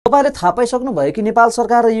तपाईले थाहा पाइसक्नु भयो कि नेपाल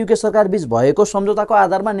सरकार र युके सरकार बीच भएको सम्झौताको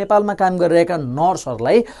आधारमा नेपालमा काम गरिरहेका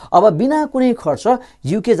नर्सहरूलाई अब बिना कुनै खर्च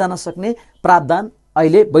युके जान सक्ने प्रावधान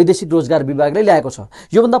अहिले वैदेशिक रोजगार विभागले ल्याएको छ।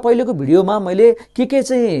 योभन्दा पहिलेको भिडियोमा मैले के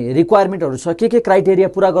चाहिँ रिक्वायरमेन्टहरू छ, के क्राइटेरिया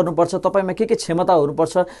पूरा गर्नुपर्छ, तपाईमा के क्षमता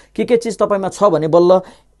हुनुपर्छ, के चीज तपाईमा छ भने बल्ल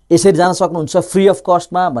यसरी जान सक्नुहुन्छ फ्री अफ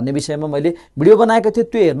कस्टमा भन्ने विषयमा मैले भिडियो बनाएको थिएँ।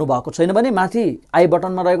 त्यो हेर्नु भएको छैन भने माथि आई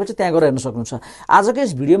बटनमा रहेको छ, त्यहाँ गएर हेर्न सक्नुहुन्छ। आजको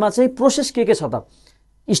यस भिडियोमा चाहिँ प्रोसेस के छ त,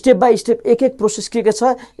 स्टेप बाई स्टेप एक प्रोसेस के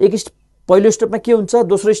छ, पहिलो स्टेपमा के हुन्छ,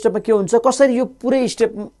 दोस्रो स्टेपमा के हुन्छ, कसरी यो पुरै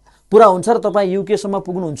स्टेप पूरा हुन्छ र तपाईँ युकेसम्म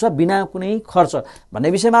पुग्नुहुन्छ बिना कुनै खर्च भन्ने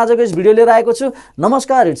विषयमा आजको यस भिडियो लिएर आएको छु।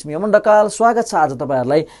 नमस्कार, इट्स मी अमन ढकाल, स्वागत छ आज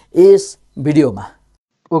तपाईँहरूलाई यस भिडियोमा।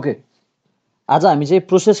 ओके, आज हामी चाहिँ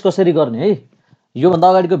प्रोसेस कसरी गर्ने है, योभन्दा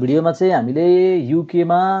अगाडिको भिडियोमा चाहिँ हामीले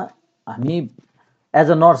युकेमा हामी एज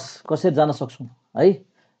अ नर्स कसरी जान सक्छौँ है,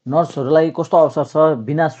 नर्सहरूलाई कस्तो अवसर छ,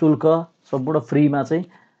 बिना शुल्क सम्पूर्ण फ्रीमा चाहिँ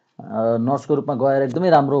नर्सको रूपमा गएर एकदमै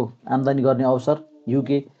राम्रो आम्दानी गर्ने अवसर,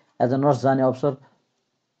 युके एज अ नर्स जाने अवसर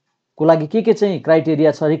को लागि के चाहिँ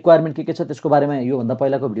क्राइटेरिया छ, रिक्वायरमेन्ट के छ, त्यसको बारेमा योभन्दा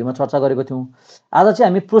पहिलाको भिडियोमा चर्चा गरेको थियौँ। आज चाहिँ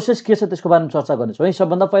हामी प्रोसेस के छ त्यसको बारेमा चर्चा गर्नेछौँ है।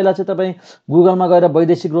 सबभन्दा पहिला चाहिँ तपाईँ गुगलमा गएर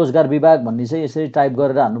वैदेशिक रोजगार विभाग भन्ने चाहिँ यसरी टाइप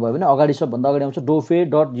गरेर हान्नुभयो भने अगाडि सबभन्दा अगाडि आउँछ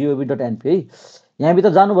dofe.gov.np है। यहाँभित्र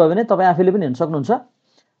जानुभयो भने तपाईँ आफैले पनि हेर्न सक्नुहुन्छ।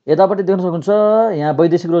 यतापट्टि देख्न सक्नुहुन्छ यहाँ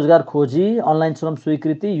वैदेशिक रोजगार खोजी, अनलाइन श्रम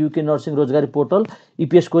स्वीकृति, युके नर्सिङ रोजगारी पोर्टल,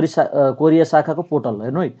 इपिएस कोरिया शाखाको पोर्टल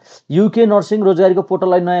हेर्नु है। युके नर्सिङ रोजगारीको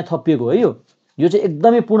पोर्टललाई नयाँ थपिएको है यो चाहिँ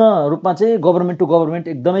एकदमै पूर्ण रूपमा चाहिँ गभर्मेन्ट टु गभर्मेन्ट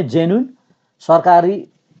एकदमै जेन्युन सरकारी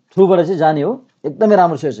थ्रुबाट चाहिँ जाने हो, एकदमै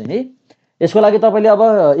राम्रो छ चाहिँ है। यसको लागि तपाईँले अब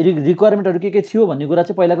रिक्वायरमेन्टहरू के थियो भन्ने कुरा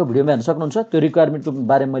चाहिँ पहिलाको भिडियोमा हेर्न सक्नुहुन्छ। त्यो रिक्वायरमेन्टको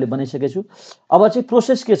बारेमा मैले बनाइसकेको छु। अब चाहिँ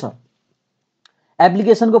प्रोसेस के छ,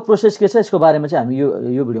 एप्लिकेसनको प्रोसेस के छ, यसको बारेमा चाहिँ हामी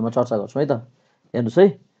यो भिडियोमा चर्चा गर्छौँ है त। हेर्नुहोस् है,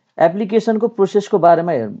 एप्लिकेसनको प्रोसेसको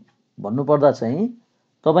बारेमा भन्नुपर्दा चाहिँ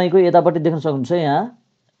तपाईँको यतापट्टि देख्न सक्नुहुन्छ यहाँ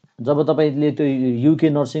जब तपाईँले त्यो युके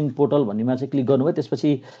नर्सिङ पोर्टल भन्नेमा चाहिँ क्लिक गर्नुभयो त्यसपछि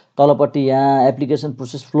तलपट्टि यहाँ एप्लिकेसन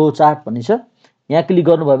प्रोसेस फ्लो चार्ट भन्ने छ, यहाँ क्लिक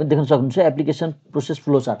गर्नुभयो भने देख्न सक्नुहुन्छ एप्लिकेसन प्रोसेस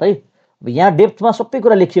फ्लो चार्ट है। अब यहाँ डेप्थमा सबै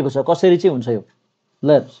कुरा लेखिएको छ कसरी चाहिँ हुन्छ यो।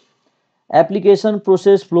 ल एप्लिकेसन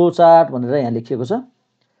प्रोसेस फ्लो चार्ट भनेर यहाँ लेखिएको छ।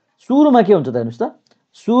 सुरुमा के हुन्छ त हेर्नुहोस् त,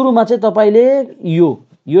 सुरुमा चाहिँ तपाईँले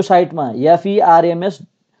यो साइटमा FERMS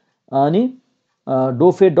अनि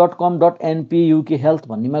dofe.com.np UK हेल्थ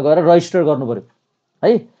भन्नेमा गएर रजिस्टर गर्नु पर्यो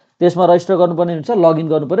है। त्यसमा रजिस्टर गर्नुपर्ने हुन्छ, लगइन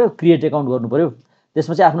गर्नु पर्यो, क्रिएट एकाउन्ट गर्नु पर्यो।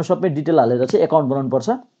 त्यसमा चाहिँ आफ्नो सबै डिटेल हालेर चाहिँ एकाउन्ट बनाउनु पर्छ।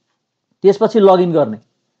 त्यसपछि लगइन गर्ने,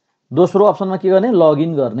 दोस्रो अप्सनमा के गर्ने,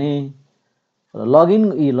 लगइन गर्ने,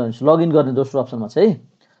 लगइन गर्ने दोस्रो अप्सनमा चाहिँ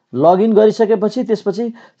लगइन गरिसकेपछि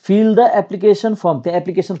त्यसपछि फिल द एप्लिकेसन फर्म, त्यहाँ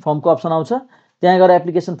एप्लिकेसन फर्मको अप्सन आउँछ, त्यहाँ गएर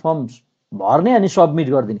एप्लिकेसन फर्म भर्ने अनि सबमिट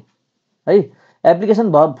गरिदिने है।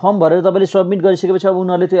 एप्लिकेसन फर्म भरेर तपाईँले सबमिट गरिसकेपछि अब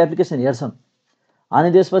उनीहरूले त्यो एप्लिकेसन हेर्छन्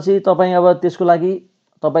अनि त्यसपछि तपाईँ अब त्यसको लागि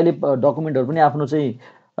तपाईँले डकुमेन्टहरू पनि आफ्नो चाहिँ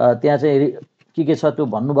त्यहाँ चाहिँ के छ त्यो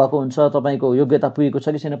भन्नुभएको हुन्छ, तपाईँको योग्यता पुगेको छ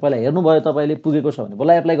कि छैन पहिला हेर्नुभयो, तपाईँले पुगेको छ भने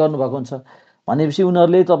बल्ल एप्लाई गर्नुभएको हुन्छ भनेपछि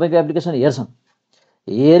उनीहरूले तपाईँको एप्लिकेसन हेर्छन्।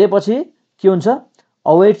 हेरेपछि के हुन्छ,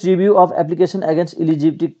 await review of application against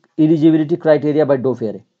eligibility criteria by डोफे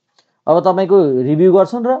अरे। अब तपाईँको रिभ्यू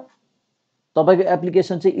गर्छन् र तपाईँको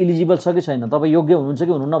एप्लिकेसन चाहिँ इलिजिबल छ कि छैन, तपाईँ योग्य हुनुहुन्छ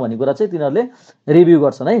कि हुनुहुन्न भन्ने कुरा चाहिँ तिनीहरूले रिभ्यू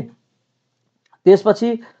गर्छन् है।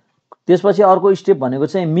 त्यसपछि अर्को स्टेप भनेको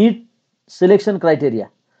चाहिँ मिट सिलेक्सन क्राइटेरिया।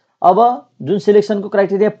 अब जुन सिलेक्सनको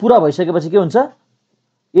क्राइटेरिया पुरा भइसकेपछि के हुन्छ,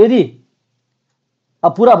 यदि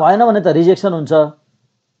अब पुरा भएन भने त रिजेक्सन हुन्छ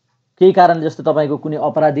केही कारणले, जस्तो तपाईँको कुनै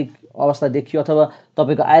आपराधिक अवस्था देखियो अथवा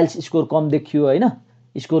तपाईँको आइएल्स स्कोर कम देखियो होइन,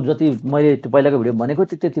 स्कोर जति मैले त्यो पहिलाको भिडियो भनेको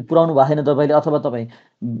त्यति पुऱ्याउनु भएको छैन तपाईँले, अथवा तपाईँ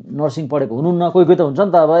नर्सिङ पढेको हुनुहुन्न, कोही त हुन्छ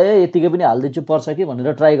नि त अब यतिकै पनि हालिदिन्छु पर्छ कि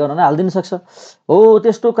भनेर ट्राई गर्न हालिदिनु सक्छ हो।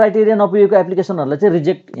 त्यस्तो क्राइटेरिया नपुगेको एप्लिकेसनहरूलाई चाहिँ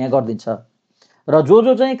रिजेक्ट यहाँ गरिदिन्छ र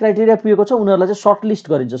जो चाहिँ क्राइटेरिया पुगेको छ उनीहरूलाई चाहिँ सर्टलिस्ट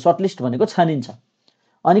गरिन्छ। सर्टलिस्ट भनेको छानिन्छ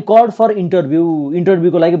अनि कल्ड फर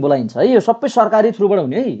इन्टरभ्यूको लागि बोलाइन्छ है। यो सबै सरकारी थ्रुबाट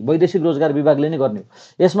हुने है, वैदेशिक रोजगार विभागले नै गर्ने हो।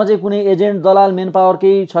 यसमा चाहिँ कुनै एजेन्ट दलाल मेन पावर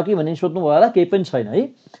केही छ कि भन्ने सोध्नुभयो होला, केही पनि छैन है।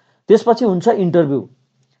 त्यसपछि हुन्छ इन्टरभ्यू।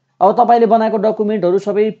 अब तपाईँले बनाएको डकुमेन्टहरू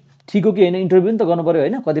सबै ठिक हो कि होइन, इन्टरभ्यू नि त गर्नु पर्यो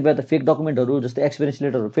होइन। कतिपय त फेक डकुमेन्टहरू जस्तै एक्सपिरियन्स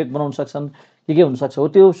लेटरहरू फेक बनाउन सक्छन्, के हुनसक्छ हो,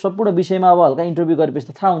 त्यो सम्पूर्ण विषयमा अब हल्का इन्टरभ्यू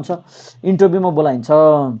गरेपछि त थाहा हुन्छ, इन्टरभ्यूमा बोलाइन्छ।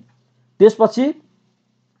 त्यसपछि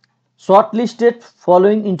सर्टलिस्टेड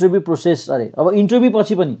फलोइङ इन्टरभ्यू प्रोसेस अरे। अब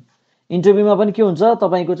इन्टरभ्यूमा पनि के हुन्छ,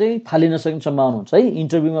 तपाईँको चाहिँ फालिन सक्ने सम्भावना हुन्छ है।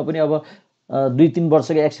 इन्टरभ्यूमा पनि अब 2-3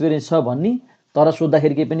 वर्षको एक्सपिरियन्स छ भन्ने, तर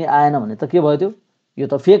सोद्धाखेरि केही पनि आएन भने त के भयो, त्यो यो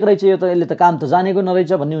त फेक रहेछ, यो त यसले त काम त जानेको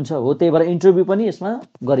नरहेछ भन्ने हुन्छ हो। त्यही भएर इन्टरभ्यू पनि यसमा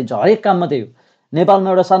गरिन्छ, हरेक काममा त्यही हो। नेपालमा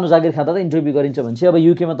एउटा सानो जागिर खाँदा त इन्टरभ्यू गरिन्छ भने चाहिँ अब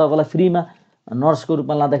युकेमा तपाईँलाई फ्रीमा नर्सको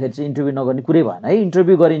रूपमा लाँदाखेरि चाहिँ इन्टरभ्यू नगर्ने कुरै भएन है,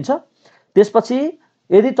 इन्टरभ्यू गरिन्छ। त्यसपछि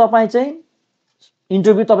यदि तपाईँ चाहिँ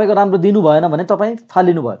इन्टरभ्यू तपाईँको राम्रो दिनु भएन भने तपाईँ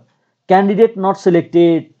फालिनु भयो। क्यान्डिडेट नट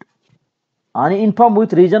सिलेक्टेड अनि inform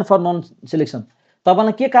with reason for non selection.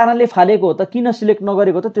 तपाईँलाई के कारणले फालेको हो त, किन सिलेक्ट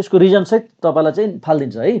नगरेको त, त्यसको रिजन सहित तपाईँलाई चाहिँ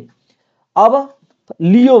फालिदिन्छ है। अब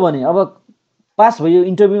लियो भने, अब पास भयो,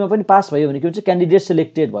 इन्टरभ्यूमा पनि पास भयो भने के हुन्छ, क्यान्डिडेट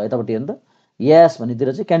सिलेक्टेड भयो यतापट्टि हेर्नु त, यस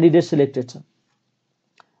भनेतिर चाहिँ क्यान्डिडेट सिलेक्टेड छ।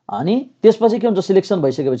 अनि त्यसपछि के हुन्छ, सिलेक्सन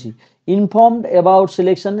भइसकेपछि informed about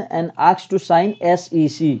selection and asked two sine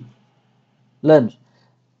SEC. ल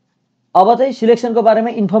अब चाहिँ सिलेक्सनको बारेमा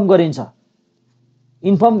इन्फर्म गरिन्छ।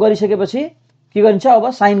 इन्फर्म गरिसकेपछि के गरिन्छ, अब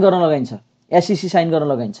साइन गर्न लगाइन्छ, एसइसी साइन गर्न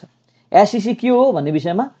लगाइन्छ। एसइसी के हो भन्ने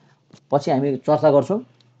विषयमा पछि हामी चर्चा गर्छौँ,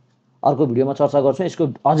 अर्को भिडियोमा चर्चा गर्छौँ। यसको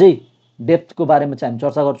अझै डेप्थको बारेमा चाहिँ हामी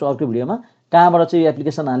चर्चा गर्छौँ अर्को भिडियोमा, कहाँबाट चाहिँ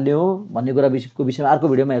एप्लिकेसन हाल्ने हो भन्ने कुराको विषयमा अर्को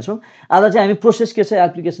भिडियोमा हेर्छौँ। आज चाहिँ हामी प्रोसेस के छ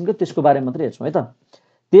एप्लिकेसनको त्यसको बारेमा मात्रै हेर्छौँ है त।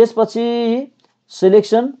 त्यसपछि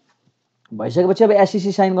सिलेक्सन भइसकेपछि अब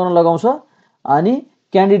एसइसी साइन गर्न लगाउँछ अनि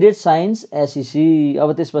क्यान्डिडेट साइन्स एसइसी।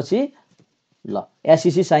 अब त्यसपछि ल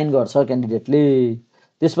एसइसी साइन गर्छ क्यान्डिडेटले।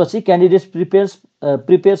 त्यसपछि candidate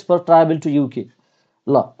prepares for travel to UK.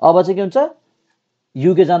 ल अब चाहिँ के हुन्छ,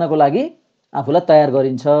 युके जानको लागि आफूलाई तयार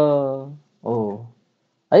गरिन्छ हो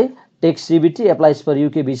है। Takes CBT, applies for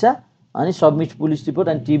UK visa अनि submit police report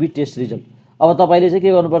and TB test result. अब तपाईँले चाहिँ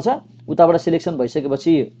के गर्नुपर्छ, उताबाट सिलेक्सन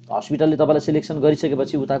भइसकेपछि हस्पिटलले तपाईँलाई सिलेक्सन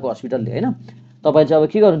गरिसकेपछि उताको हस्पिटलले होइन, तपाईँ चाहिँ अब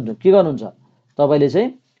के गर्नुहुन्छ, तपाईँले चाहिँ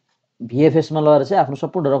भिएफएसमा लगेर चाहिँ आफ्नो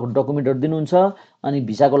सम्पूर्ण डकुमेन्टहरू दिनुहुन्छ अनि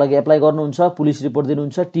भिसाको लागि एप्लाई गर्नुहुन्छ, पुलिस रिपोर्ट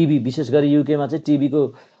दिनुहुन्छ, टिबी, विशेष गरी युकेमा चाहिँ टिबीको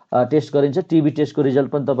टेस्ट गरिन्छ। टिबी टेस्टको रिजल्ट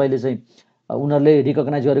पनि तपाईँले चाहिँ उनीहरूले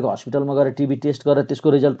रिकगनाइज गरेको हस्पिटलमा गएर टिबी टेस्ट गरेर त्यसको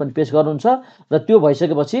रिजल्ट पनि पेश गर्नुहुन्छ। र त्यो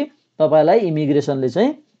भइसकेपछि तपाईँलाई इमिग्रेसनले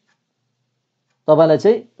चाहिँ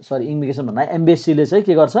इमिग्रेसन भन्दा एम्बेसीले चाहिँ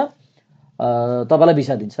के गर्छ, तपाईँलाई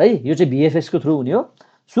भिसा दिन्छ है। यो चाहिँ भिएफएसको थ्रु हुने हो।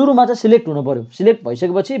 सुरुमा चाहिँ सिलेक्ट हुनु पर्यो, सिलेक्ट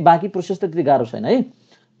भइसकेपछि बाँकी प्रोसेस त त्यति गाह्रो छैन है,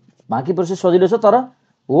 बाँकी प्रोसेस सजिलो छ। तर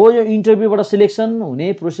हो यो इन्टरभ्यूबाट सिलेक्सन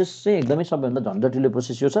हुने प्रोसेस चाहिँ एकदमै सबैभन्दा झन्झटिलो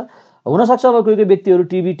प्रोसेस यो छ। हुनसक्छ अब कोही कोही व्यक्तिहरू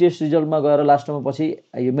टिबी टेस्ट रिजल्टमा गएर लास्टमा पछि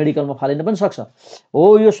यो मेडिकलमा फालिन पनि सक्छ। हो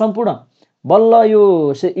यो सम्पूर्ण बल्ल यो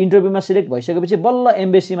इन्टरभ्यूमा सिलेक्ट भइसकेपछि बल्ल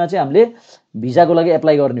एम्बेसीमा चाहिँ हामीले भिजाको लागि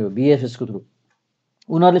एप्लाई गर्ने हो भिएफएसको थ्रु।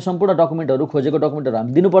 उनीहरूले सम्पूर्ण डकुमेन्टहरू, खोजेको डकुमेन्टहरू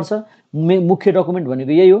हामी दिनुपर्छ। मुख्य डकुमेन्ट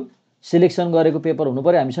भनेको यही हो, सिलेक्सन गरेको पेपर हुनु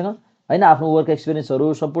पर्यो हामीसँग होइन, आफ्नो वर्क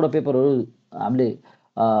एक्सपिरियन्सहरू सम्पूर्ण पेपरहरू हामीले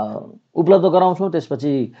उपलब्ध गराउँछौँ।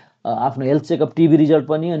 त्यसपछि आफ्नो हेल्थ चेकअप, टिबी रिजल्ट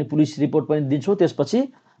पनि अनि पुलिस रिपोर्ट पनि दिन्छौँ। त्यसपछि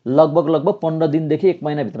लगभग 15 दिनदेखि 1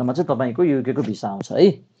 महिनाभित्रमा चाहिँ तपाईँको युकेको भिसा आउँछ है।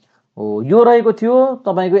 हो यो रहेको थियो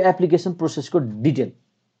तपाईँको एप्लिकेसन प्रोसेसको डिटेल।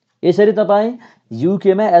 यसरी तपाईँ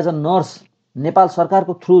युकेमा एज अ नर्स नेपाल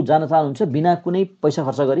सरकारको थ्रु जान चाहनुहुन्छ, बिना कुनै पैसा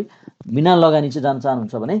खर्च गरी, बिना लगानी चाहिँ जान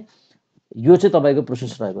चाहनुहुन्छ भने यो चाहिँ तपाईँको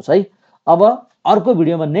प्रोसेस रहेको छ है। अब अर्को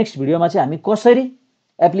भिडियोमा, नेक्स्ट भिडियोमा चाहिँ हामी कसरी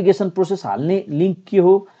एप्लिकेसन प्रोसेस हाल्ने, लिङ्क के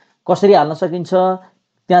हो, कसरी हाल्न सकिन्छ,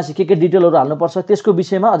 त्यहाँ चाहिँ के डिटेलहरू हाल्नुपर्छ त्यसको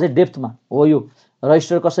विषयमा अझै डेप्थमा हो। यो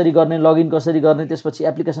रजिस्टर कसरी गर्ने, लगइन कसरी गर्ने, त्यसपछि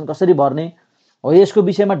एप्लिकेसन कसरी भर्ने हो, यसको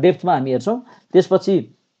विषयमा डेप्थमा हामी हेर्छौँ। त्यसपछि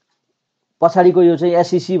पछाडिको यो चाहिँ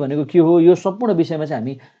एसइसी भनेको के हो, यो सम्पूर्ण विषयमा चाहिँ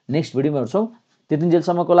हामी नेक्स्ट भिडियोमा हेर्छौँ।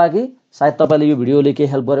 त्यतिन्जेलसम्मको लागि सायद तपाईँले यो भिडियोले केही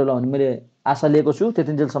हेल्प गर्यो होला भन्ने मैले आशा लिएको छु।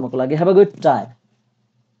 त्यतिन्जेलसम्मको लागि हेभ अ गुड टाइम।